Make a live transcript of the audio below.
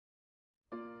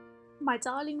My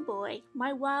darling boy,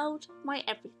 my world, my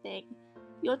everything.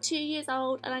 You're 2 years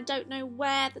old and I don't know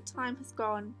where the time has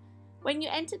gone. When you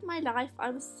entered my life,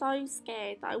 I was so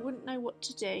scared that I wouldn't know what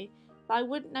to do, that I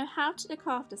wouldn't know how to look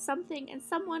after something and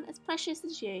someone as precious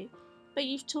as you. But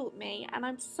you've taught me, and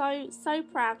I'm so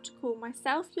proud to call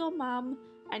myself your mum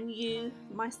and you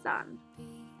my son.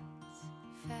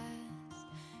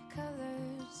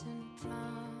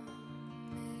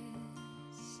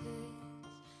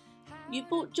 You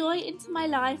brought joy into my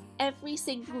life every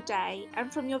single day,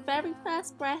 and from your very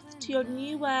first breath to your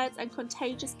new words and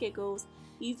contagious giggles,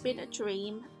 you've been a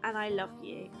dream, and I love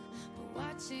you.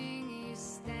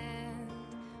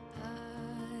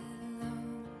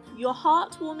 Your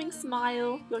heartwarming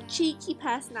smile, your cheeky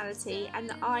personality, and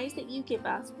the eyes that you give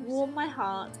us warm my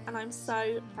heart, and I'm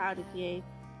so proud of you.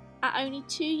 At only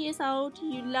 2 years old,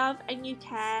 you love and you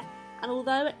care, and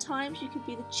although at times you could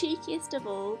be the cheekiest of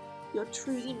all, you're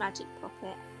truly magic,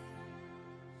 Poppet.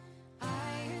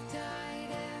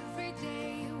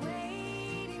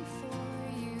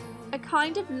 A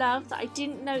kind of love that I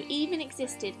didn't know even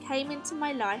existed came into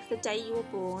my life the day you were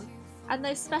born, and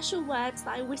those special words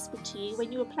that I whispered to you when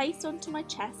you were placed onto my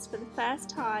chest for the first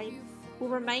time will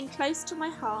remain close to my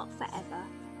heart forever.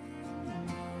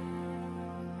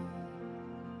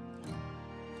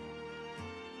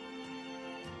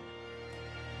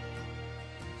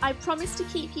 I promise to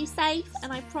keep you safe,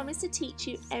 and I promise to teach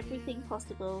you everything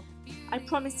possible. I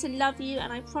promise to love you,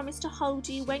 and I promise to hold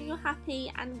you when you're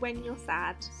happy and when you're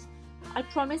sad. I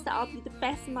promise that I'll be the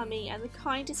best mummy and the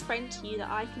kindest friend to you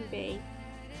that I can be.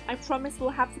 I promise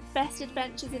we'll have the best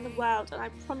adventures in the world, and I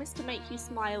promise to make you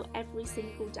smile every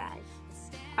single day.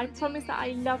 I promise that I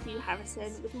love you,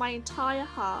 Harrison, with my entire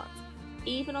heart,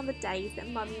 even on the days that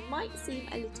mummy might seem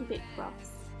a little bit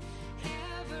cross.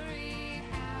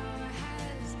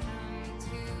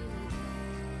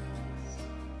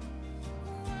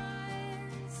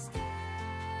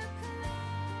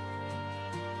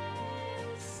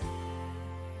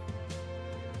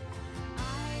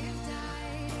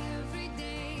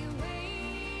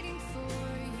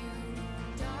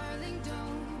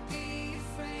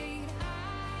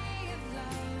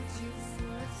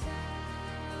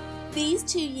 These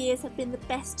 2 years have been the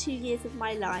best 2 years of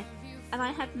my life, and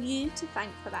I have you to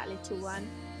thank for that, little one.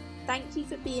 Thank you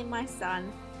for being my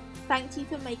son. Thank you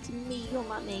for making me your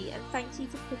mummy, and thank you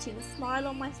for putting a smile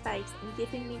on my face and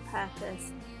giving me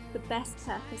purpose, the best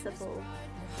purpose of all.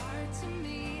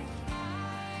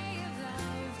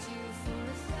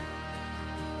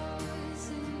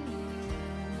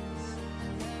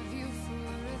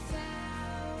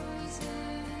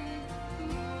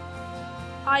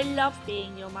 I love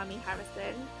being your mummy,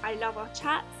 Harrison. I love our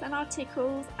chats and our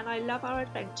tickles, and I love our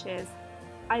adventures.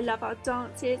 I love our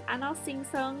dances and our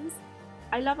sing-songs.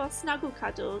 I love our snuggle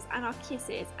cuddles and our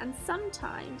kisses, and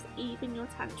sometimes even your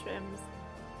tantrums.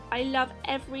 I love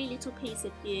every little piece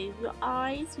of you, your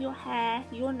eyes, your hair,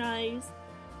 your nose.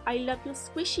 I love your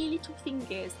squishy little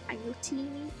fingers and your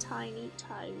teeny tiny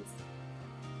toes.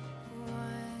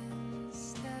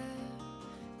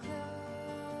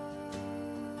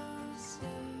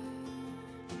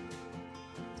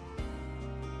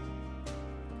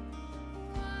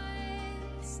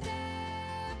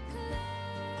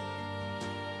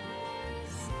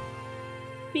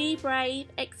 Be brave,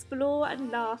 explore and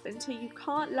laugh until you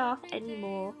can't laugh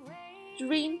anymore.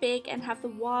 Dream big and have the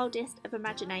wildest of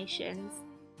imaginations.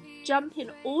 Jump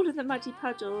in all of the muddy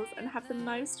puddles and have the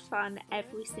most fun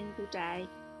every single day.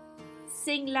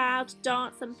 Sing loud,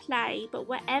 dance and play, but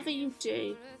whatever you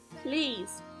do,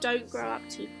 please don't grow up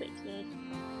too quickly.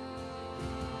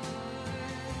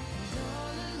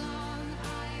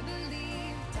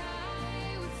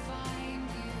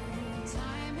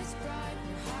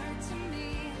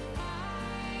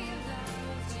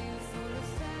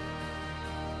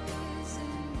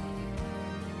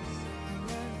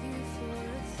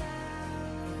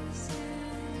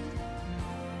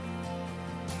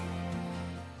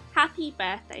 Happy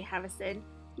birthday, Harrison.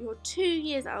 You're 2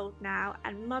 years old now,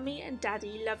 and Mummy and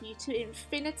Daddy love you to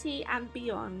infinity and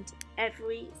beyond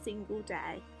every single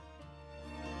day.